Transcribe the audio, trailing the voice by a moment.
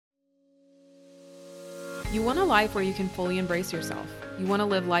You want a life where you can fully embrace yourself. You want to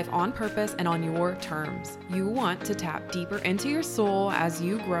live life on purpose and on your terms. You want to tap deeper into your soul as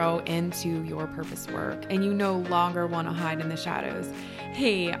you grow into your purpose work, and you no longer want to hide in the shadows.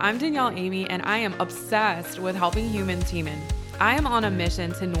 Hey, I'm Danielle Amy, and I am obsessed with helping humans human. I am on a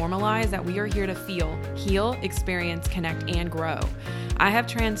mission to normalize that we are here to feel, heal, experience, connect, and grow. I have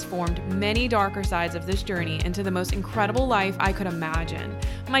transformed many darker sides of this journey into the most incredible life I could imagine.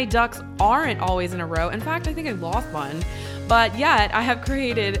 My ducks aren't always in a row. In fact, I think I lost one. But yet, I have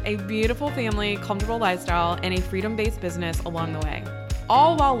created a beautiful family, comfortable lifestyle, and a freedom-based business along the way.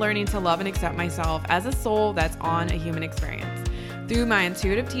 All while learning to love and accept myself as a soul that's on a human experience. Through my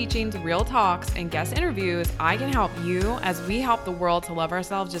intuitive teachings, real talks, and guest interviews, I can help you as we help the world to love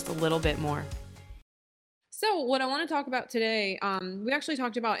ourselves just a little bit more. So what I want to talk about today, we actually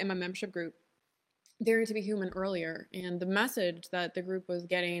talked about in my membership group, Daring to be Human earlier. And the message that the group was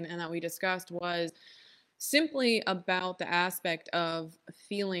getting and that we discussed was simply about the aspect of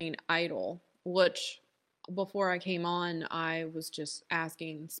feeling idle, which before I came on, I was just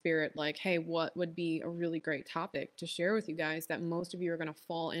asking Spirit, like, hey, what would be a really great topic to share with you guys that most of you are going to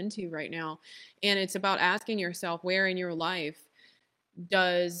fall into right now? And it's about asking yourself, where in your life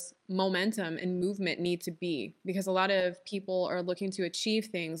does momentum and movement need to be? Because a lot of people are looking to achieve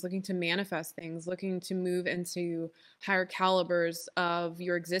things, looking to manifest things, looking to move into higher calibers of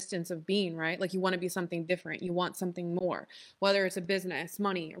your existence of being, right? Like you want to be something different. You want something more, whether it's a business,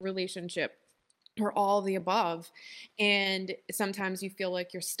 money, a relationship, or all the above. And sometimes you feel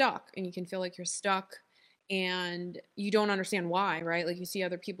like you're stuck, and you can feel like you're stuck and you don't understand why, right? Like you see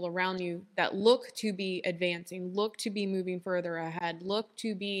other people around you that look to be advancing, look to be moving further ahead, look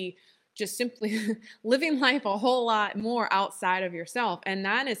to be just simply living life a whole lot more outside of yourself. And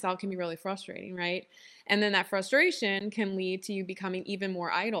that in itself can be really frustrating, right? And then that frustration can lead to you becoming even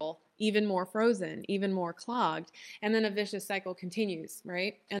more idle, even more frozen, even more clogged. And then a vicious cycle continues,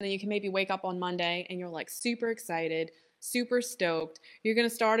 right? And then you can maybe wake up on Monday and you're like super excited, super stoked. You're going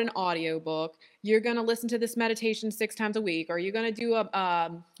to start an audiobook. You're going to listen to this meditation 6 times a week, or you're going to do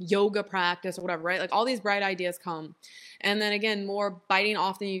a yoga practice or whatever, right? Like all these bright ideas come. And then again, more biting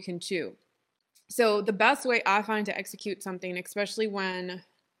off than you can chew. So the best way I find to execute something, especially when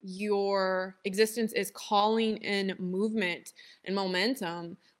your existence is calling in movement and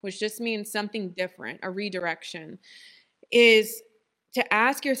momentum, which just means something different, a redirection, is to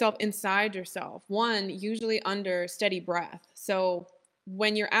ask yourself inside yourself, one, usually under steady breath. So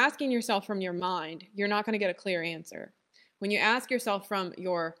when you're asking yourself from your mind, you're not going to get a clear answer. When you ask yourself from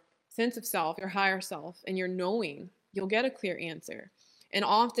your sense of self, your higher self, and your knowing, you'll get a clear answer. And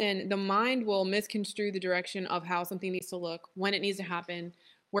often the mind will misconstrue the direction of how something needs to look, when it needs to happen,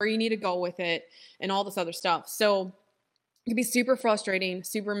 where you need to go with it, and all this other stuff. So it can be super frustrating,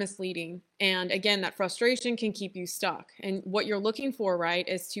 super misleading. And again, that frustration can keep you stuck. And what you're looking for, right,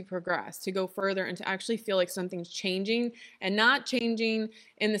 is to progress, to go further, and to actually feel like something's changing, and not changing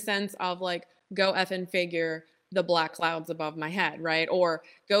in the sense of like, go effing figure, the black clouds above my head, right? Or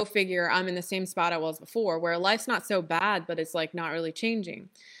go figure, I'm in the same spot I was before, where life's not so bad, but it's like not really changing.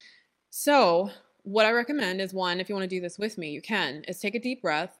 So what I recommend is, one, if you want to do this with me, you can, is take a deep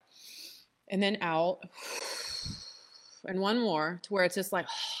breath and then out. And one more, to where it's just like,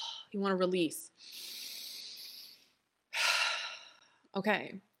 you want to release.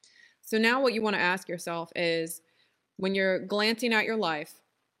 Okay. So now what you want to ask yourself is, when you're glancing at your life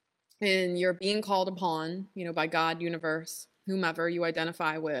and you're being called upon, by God, universe, whomever you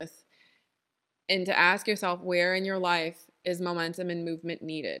identify with, and to ask yourself, where in your life is momentum and movement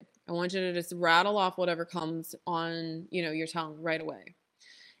needed? I want you to just rattle off whatever comes on, your tongue right away.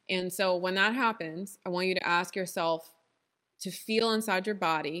 And so when that happens, I want you to ask yourself, to feel inside your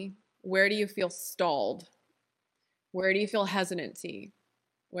body, where do you feel stalled? Where do you feel hesitancy?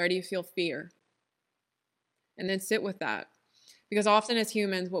 Where do you feel fear? And then sit with that. Because often as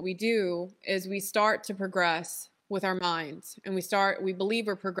humans, what we do is we start to progress with our minds, and we believe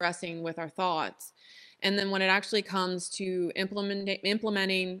we're progressing with our thoughts. And then when it actually comes to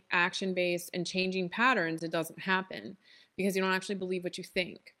implementing action-based and changing patterns, it doesn't happen, because you don't actually believe what you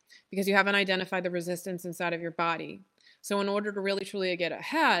think, because you haven't identified the resistance inside of your body. So in order to really truly get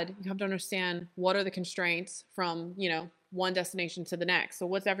ahead, you have to understand what are the constraints from, one destination to the next. So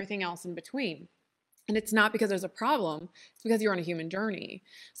what's everything else in between? And it's not because there's a problem, it's because you're on a human journey.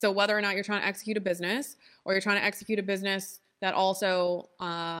 So whether or not you're trying to execute a business, or you're trying to execute a business that also,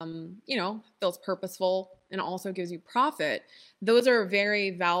 feels purposeful and also gives you profit, those are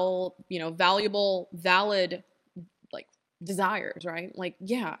very valuable, valid, like desires, right? Like,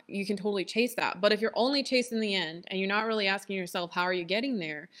 yeah, you can totally chase that. But if you're only chasing the end and you're not really asking yourself, how are you getting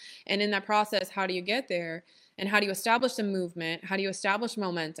there? And in that process, how do you get there? And how do you establish the movement? How do you establish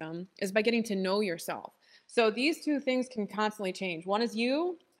momentum? Is by getting to know yourself. So these two things can constantly change. One is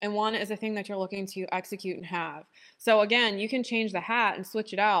you, and one is a thing that you're looking to execute and have. So again, you can change the hat and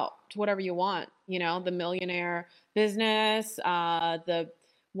switch it out to whatever you want, the millionaire business, the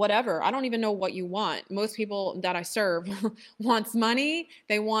whatever. I don't even know what you want. Most people that I serve wants money,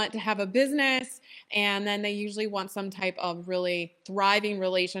 they want to have a business, and then they usually want some type of really thriving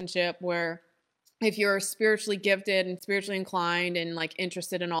relationship where if you're spiritually gifted and spiritually inclined and like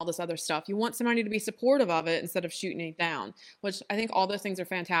interested in all this other stuff, you want somebody to be supportive of it instead of shooting it down, which I think all those things are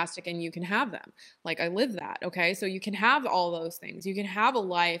fantastic and you can have them. Like I live that. Okay. So you can have all those things. You can have a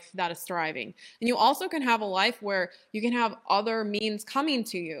life that is thriving, and you also can have a life where you can have other means coming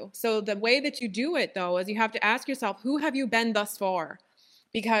to you. So the way that you do it though, is you have to ask yourself, who have you been thus far?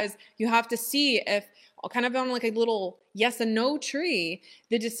 Because you have to see if, kind of on like a little yes and no tree,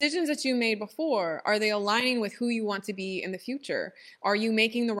 the decisions that you made before, are they aligning with who you want to be in the future? Are you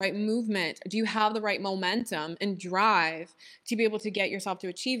making the right movement? Do you have the right momentum and drive to be able to get yourself to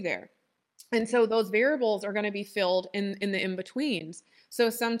achieve there? And so those variables are going to be filled in the in-betweens. So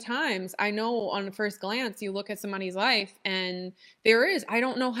sometimes I know on the first glance, you look at somebody's life and I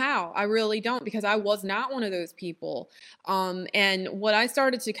don't know how. I really don't, because I was not one of those people. And what I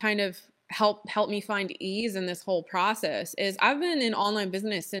started to kind of help me find ease in this whole process is I've been in online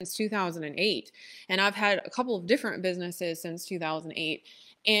business since 2008, and I've had a couple of different businesses since 2008.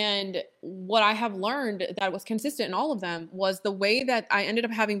 And what I have learned that was consistent in all of them was the way that I ended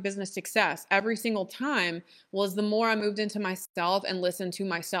up having business success every single time was the more I moved into myself and listened to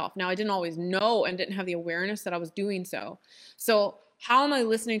myself. Now, I didn't always know and didn't have the awareness that I was doing so. So how am I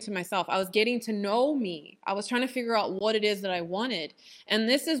listening to myself? I was getting to know me. I was trying to figure out what it is that I wanted. And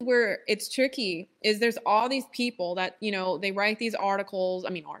this is where it's tricky, is there's all these people that, they write these articles,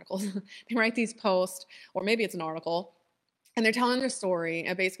 they write these posts, or maybe it's an article, and they're telling their story,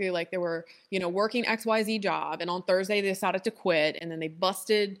 and basically like they were, working XYZ job, and on Thursday they decided to quit, and then they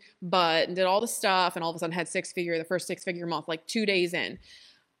busted butt and did all the stuff, and all of a sudden had the first 6-figure month, like 2 days in.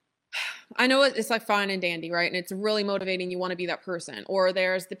 I know it's like fine and dandy, right? And it's really motivating. You want to be that person. Or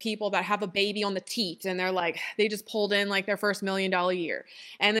there's the people that have a baby on the teat and they're like, they just pulled in like their first $1 million year.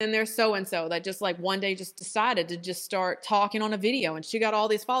 And then there's so-and-so that just like one day just decided to just start talking on a video, and she got all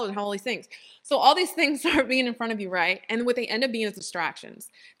these followers and all these things. So all these things start being in front of you, right? And what they end up being is distractions.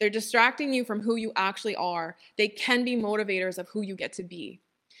 They're distracting you from who you actually are. They can be motivators of who you get to be.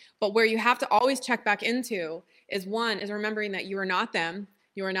 But where you have to always check back into is remembering that you are not them.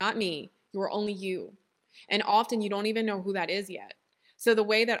 You are not me. You are only you. And often you don't even know who that is yet. So the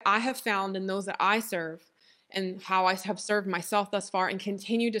way that I have found in those that I serve, and how I have served myself thus far and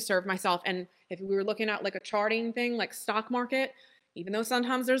continue to serve myself. And if we were looking at like a charting thing, like stock market, even though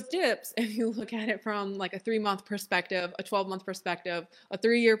sometimes there's dips, if you look at it from like a 3-month perspective, a 12-month perspective, a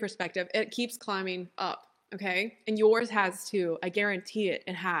 3-year perspective, it keeps climbing up. Okay. And yours has too. I guarantee it.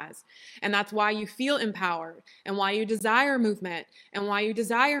 It has. And that's why you feel empowered, and why you desire movement, and why you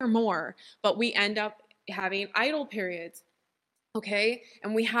desire more. But we end up having idle periods. Okay.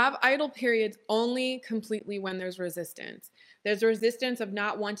 And we have idle periods only completely when there's resistance. There's resistance of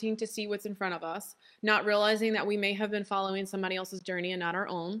not wanting to see what's in front of us, not realizing that we may have been following somebody else's journey and not our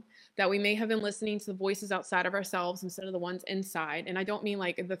own, that we may have been listening to the voices outside of ourselves instead of the ones inside. And I don't mean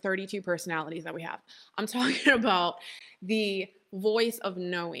like the 32 personalities that we have. I'm talking about the voice of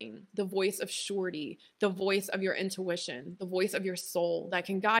knowing, the voice of surety, the voice of your intuition, the voice of your soul that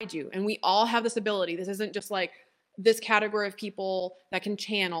can guide you. And we all have this ability. This isn't just like this category of people that can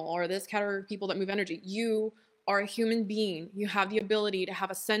channel, or this category of people that move energy. You are a human being. You have the ability to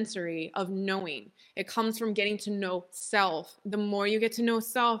have a sensory of knowing. It comes from getting to know self. The more you get to know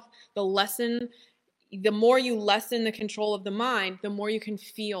self, the more you lessen the control of the mind, the more you can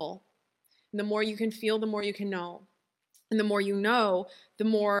feel. And the more you can feel, the more you can know. And the more you know, the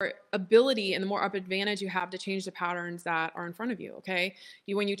more ability and the more up advantage you have to change the patterns that are in front of you, okay?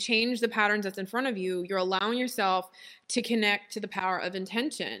 When you change the patterns that's in front of you, you're allowing yourself to connect to the power of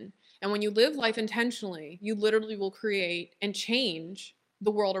intention. And when you live life intentionally, you literally will create and change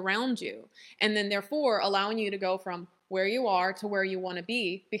the world around you. And then therefore allowing you to go from where you are to where you want to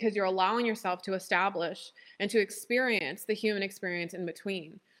be, because you're allowing yourself to establish and to experience the human experience in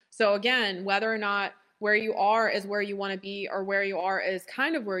between. So again, whether or not where you are is where you want to be, or where you are is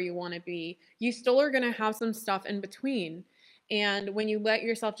kind of where you want to be, you still are going to have some stuff in between. And when you let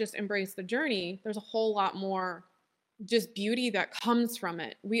yourself just embrace the journey, there's a whole lot more just beauty that comes from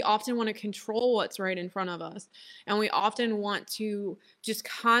it. We often want to control what's right in front of us. And we often want to just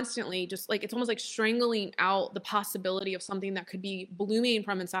constantly, just like, it's almost like strangling out the possibility of something that could be blooming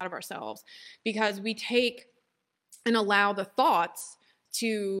from inside of ourselves, because we take and allow the thoughts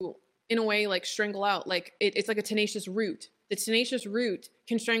to, in a way, like strangle out, like it's like a tenacious root. The tenacious root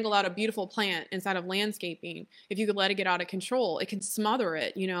can strangle out a beautiful plant inside of landscaping. If you could let it get out of control, it can smother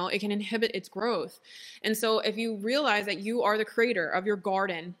it, it can inhibit its growth. And so if you realize that you are the creator of your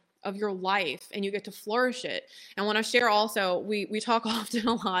garden, of your life, and you get to flourish it. And when I share also, we talk often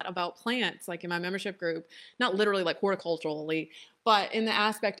a lot about plants, like in my membership group, not literally like horticulturally, but in the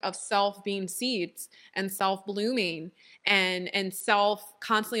aspect of self being seeds and self blooming and self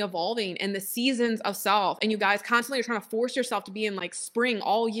constantly evolving and the seasons of self. And you guys constantly are trying to force yourself to be in like spring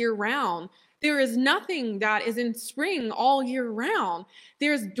all year round. There is nothing that is in spring all year round.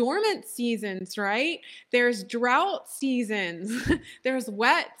 There's dormant seasons, right? There's drought seasons. There's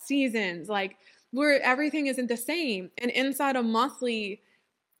wet seasons, like where everything isn't the same. And inside a monthly,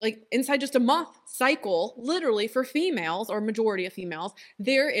 like inside just a month cycle, literally for females or majority of females,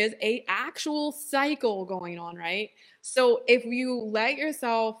 there is a actual cycle going on, right? So if you let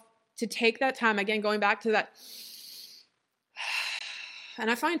yourself to take that time, again, going back to that, and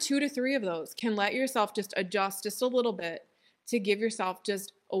I find 2 to 3 of those can let yourself just adjust just a little bit to give yourself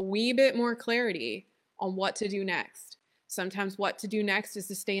just a wee bit more clarity on what to do next. Sometimes what to do next is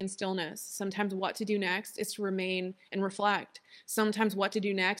to stay in stillness. Sometimes what to do next is to remain and reflect. Sometimes what to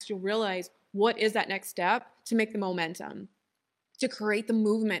do next, you'll realize what is that next step to make the momentum, to create the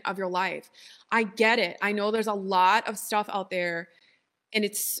movement of your life. I get it. I know there's a lot of stuff out there and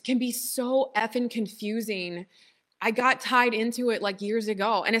it can be so effing confusing. I got tied into it like years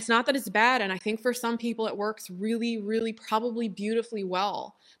ago, and it's not that it's bad. And I think for some people it works really, really probably beautifully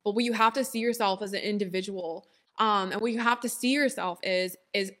well. But what you have to see yourself as an individual, and what you have to see yourself is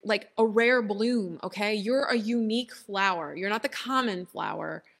like a rare bloom. Okay, you're a unique flower. You're not the common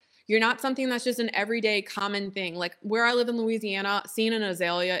flower. You're not something that's just an everyday common thing. Like where I live in Louisiana, seeing an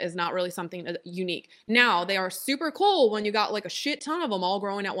azalea is not really something unique. Now, they are super cool when you got like a shit ton of them all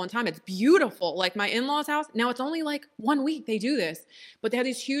growing at one time. It's beautiful. Like my in-laws' house, now it's only like 1 week they do this, but they have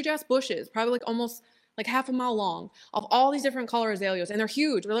these huge ass bushes, probably like almost like half a mile long, of all these different color azaleas. And they're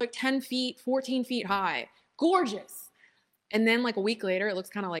huge. They're like 10 feet, 14 feet high. Gorgeous. And then like a week later, it looks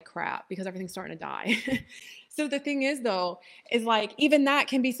kind of like crap because everything's starting to die. So the thing is though, is like, even that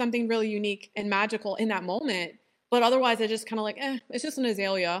can be something really unique and magical in that moment. But otherwise it's just kind of like, it's just an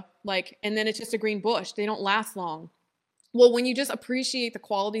azalea. Like, and then it's just a green bush. They don't last long. Well, when you just appreciate the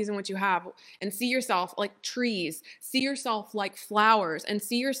qualities in what you have and see yourself like trees, see yourself like flowers, and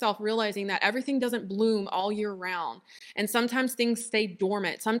see yourself realizing that everything doesn't bloom all year round. And sometimes things stay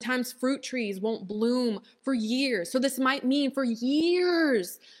dormant. Sometimes fruit trees won't bloom for years. So this might mean for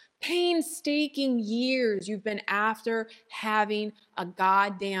years, painstaking years, you've been after having a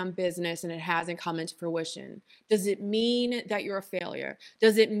goddamn business and it hasn't come into fruition. Does it mean that you're a failure?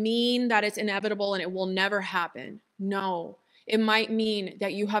 Does it mean that it's inevitable and it will never happen? No. It might mean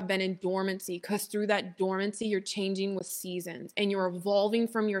that you have been in dormancy, because through that dormancy, you're changing with seasons and you're evolving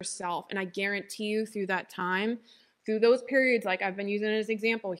from yourself. And I guarantee you through that time, through those periods, like I've been using it as an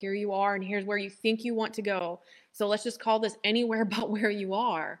example, here you are and here's where you think you want to go. So let's just call this anywhere but where you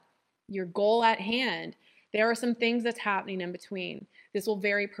are. Your goal at hand. There are some things that's happening in between. This will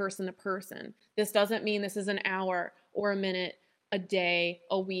vary person to person. This doesn't mean this is an hour or a minute, a day,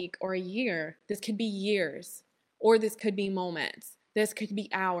 a week, or a year. This could be years, or this could be moments. This could be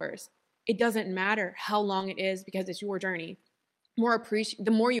hours. It doesn't matter how long it is, because it's your journey.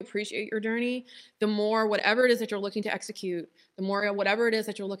 The more you appreciate your journey, the more whatever it is that you're looking to execute, the more whatever it is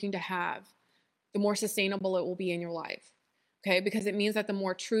that you're looking to have, the more sustainable it will be in your life. Okay, because it means that the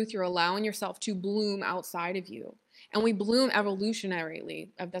more truth you're allowing yourself to bloom outside of you. And we bloom evolutionarily.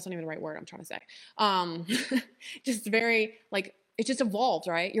 That's not even the right word I'm trying to say. Just very, like, it just evolved,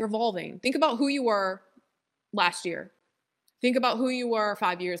 right? You're evolving. Think about who you were last year. Think about who you were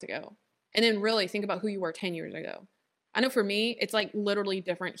 5 years ago. And then really think about who you were 10 years ago. I know for me, it's like literally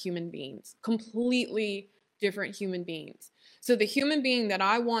different human beings. Completely different human beings. So the human being that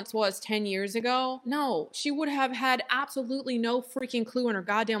I once was 10 years ago, no, she would have had absolutely no freaking clue in her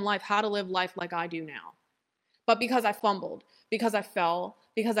goddamn life how to live life like I do now. But because I fumbled, because I fell,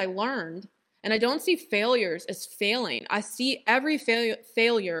 because I learned, and I don't see failures as failing. I see every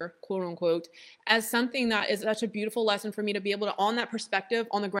failure, quote unquote, as something that is such a beautiful lesson for me to be able to, on that perspective,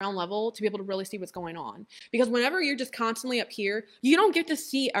 on the ground level, to be able to really see what's going on. Because whenever you're just constantly up here, you don't get to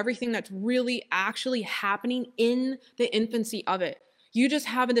see everything that's really actually happening in the infancy of it. You just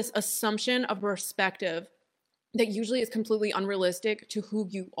have this assumption of perspective that usually is completely unrealistic to who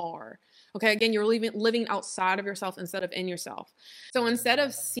you are. Okay, again, you're living outside of yourself instead of in yourself. So instead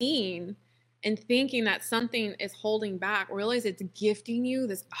of seeing and thinking that something is holding back, realize it's gifting you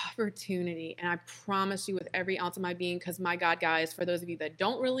this opportunity. And I promise you with every ounce of my being, because my God, guys, for those of you that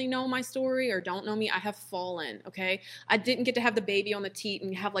don't really know my story or don't know me, I have fallen, okay? I didn't get to have the baby on the teat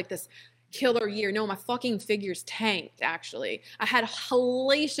and have like this killer year. No, my fucking figures tanked, actually. I had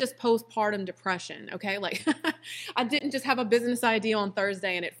hellacious postpartum depression, okay? Like, I didn't just have a business idea on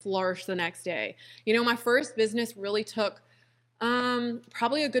Thursday and it flourished the next day. You know, my first business really took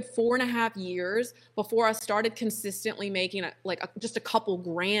probably a good 4.5 years before I started consistently making just a couple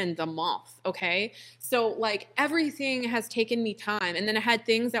grand a month. Okay. So like everything has taken me time. And then I had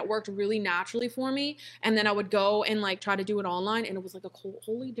things that worked really naturally for me. And then I would go and like try to do it online. And it was like a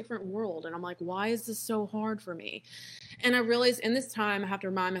wholly different world. And I'm like, why is this so hard for me? And I realized in this time, I have to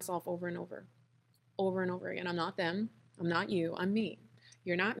remind myself over and over again. I'm not them. I'm not you. I'm me.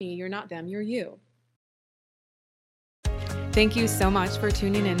 You're not me. You're not them. You're you. Thank you so much for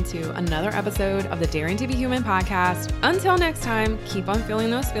tuning in to another episode of the Daring to Be Human podcast. Until next time, keep on feeling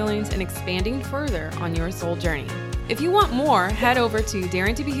those feelings and expanding further on your soul journey. If you want more, head over to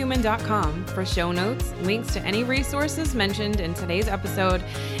daringtobehuman.com for show notes, links to any resources mentioned in today's episode.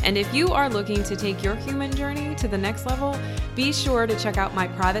 And if you are looking to take your human journey to the next level, be sure to check out my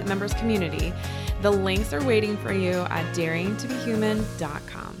private members community. The links are waiting for you at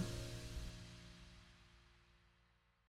daringtobehuman.com.